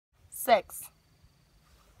sex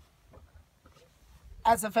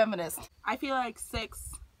as a feminist? I feel like sex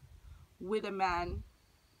with a man,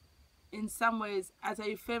 in some ways, as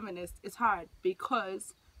a feminist, is hard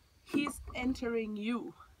because he's entering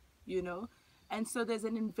you, you know, and so there's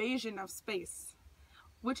an invasion of space,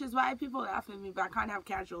 which is why people laugh at me, but I can't have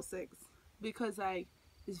casual sex because like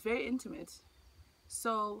it's very intimate.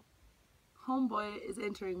 So homeboy is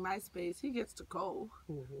entering my space, he gets to go,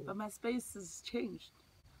 but my space has changed.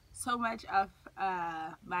 So much of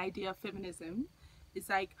my idea of feminism is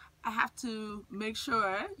like I have to make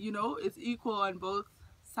sure, you know, it's equal on both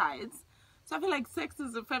sides. So I feel like sex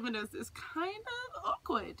as a feminist is kind of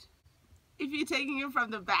awkward if you're taking it from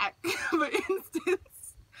the back, for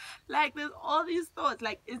instance. Like there's all these thoughts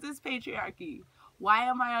like, is this patriarchy? Why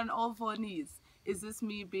am I on all four knees? Is this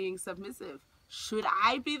me being submissive? Should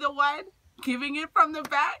I be the one giving it from the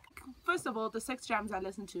back? First of all, the sex jams I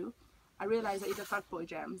listen to, I realize are either fuckboy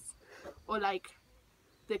jams or like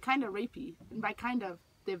they're kind of rapey, and by kind of,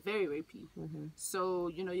 they're very rapey. So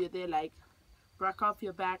you know, you're there like, broke off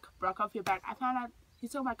your back, broke off your back. I found out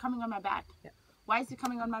he's talking about coming on my back. Why is he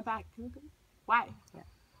coming on my back? Why?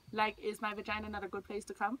 Like, is my vagina not a good place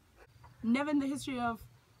to come? Never in the history of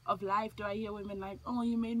life do I hear women like, oh,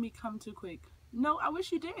 you made me come too quick. No, I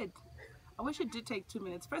wish you did. I wish it did take 2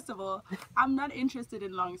 minutes. First of all, I'm not interested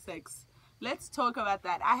in long sex. Let's talk about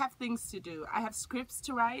that. I have things to do. I have scripts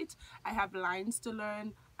to write. I have lines to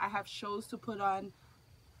learn. I have shows to put on.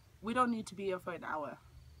 We don't need to be here for an hour.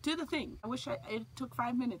 Do the thing. I wish it took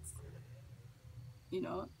 5 minutes. You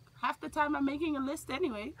know, half the time I'm making a list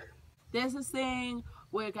anyway. There's this thing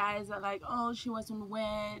where guys are like, oh, she wasn't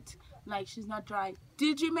wet, like she's not dry.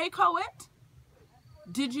 Did you make her wet?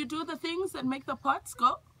 Did you do the things that make the pots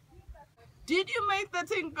go? Did you make the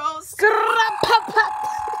thing go?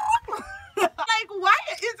 Like, why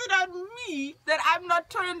is it on me that I'm not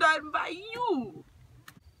turned on by you?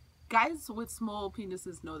 Guys with small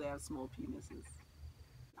penises know they have small penises.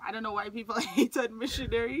 I don't know why people hate on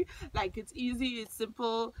missionary. Like, it's easy, it's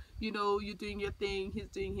simple, you know, you're doing your thing, he's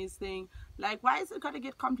doing his thing. Like, why is it gotta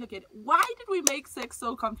get complicated? Why did we make sex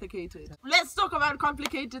so complicated? Let's talk about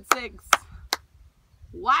complicated sex.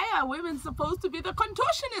 Why are women supposed to be the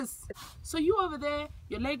contortionists? So you over there,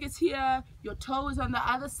 your leg is here, your toe is on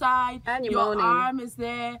the other side, and your moaning. Arm is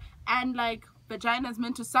there, and like, vagina is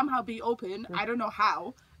meant to somehow be open. I don't know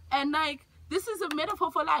how. And like, this is a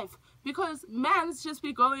metaphor for life. Because man's just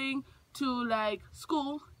be going to like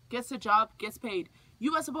school, gets a job, gets paid.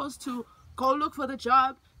 You are supposed to go look for the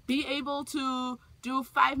job, be able to do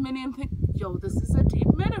 5 million things. Yo, this is a deep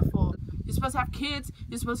metaphor. You're supposed to have kids,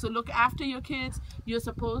 you're supposed to look after your kids, you're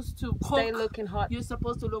supposed to cook, stay looking hot, you're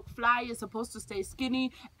supposed to look fly, you're supposed to stay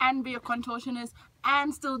skinny and be a contortionist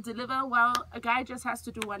and still deliver. Well, a guy just has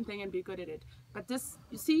to do one thing and be good at it. But this,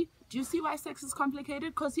 you see, do you see why sex is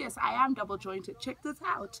complicated? Because yes, I am double jointed. Check this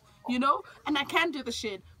out, you know? And I can do the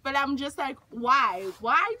shit. But I'm just like, why?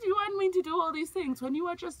 Why do you want me to do all these things when you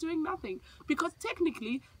are just doing nothing? Because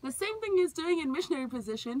technically, the same thing he's doing in missionary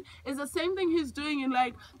position is the same thing he's doing in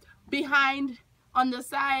like behind, on the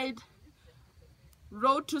side,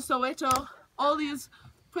 road to Soweto, all these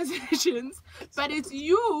positions, but it's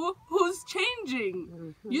you who's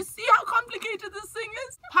changing. You see how complicated this thing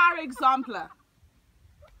is? Par exemple,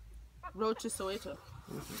 road to Soweto.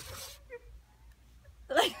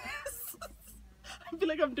 Like, I feel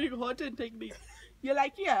like I'm doing Horton technique. You're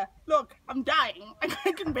like, yeah, look, I'm dying.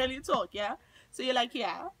 I can barely talk, yeah? So you're like,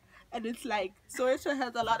 yeah. And it's like, Soweto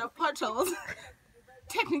has a lot of potholes.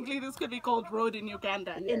 Technically, this could be called road in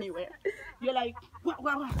Uganda, anywhere. You're like,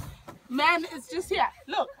 wow. Man, it's just here.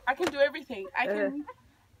 Look, I can do everything.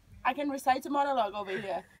 I can recite a monologue over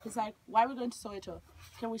here. It's like, why are we going to Soweto?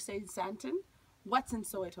 Can we stay in Santon? What's in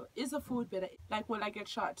Soweto? Is the food better? Like, will I get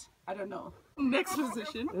shot? I don't know. Next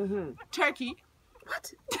position. Turkey.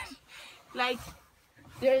 What? Like,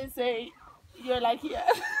 there is a, you're like, yeah.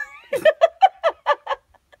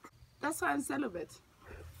 That's why I'm celibate.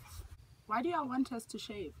 Why do y'all want us to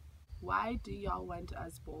shave? Why do y'all want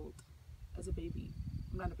us bald as a baby?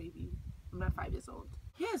 I'm not a baby. I'm not 5 years old.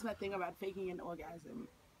 Here's my thing about faking an orgasm.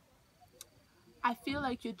 I feel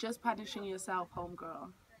like you're just punishing yourself,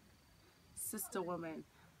 homegirl. Sister woman.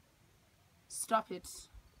 Stop it.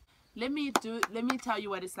 Let me tell you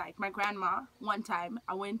what it's like. My grandma, one time,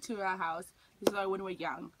 I went to her house. This is like when we were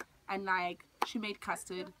young. And like, she made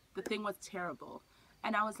custard. The thing was terrible.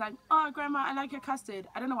 And I was like, oh, grandma, I like your custard.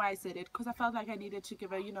 I don't know why I said it, because I felt like I needed to give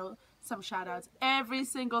her, you know, some shout outs. Every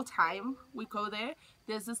single time we go there,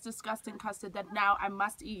 there's this disgusting custard that now I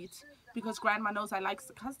must eat because grandma knows I like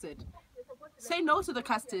the custard. Say no to the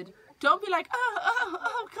custard. Don't be like,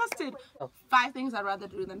 oh, custard. 5 things I'd rather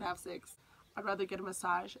do than have sex. I'd rather get a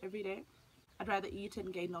massage every day. I'd rather eat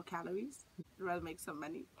and gain no calories. I'd rather make some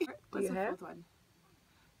money. What's the 4th one?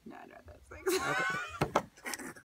 No, I'd rather have sex. Okay.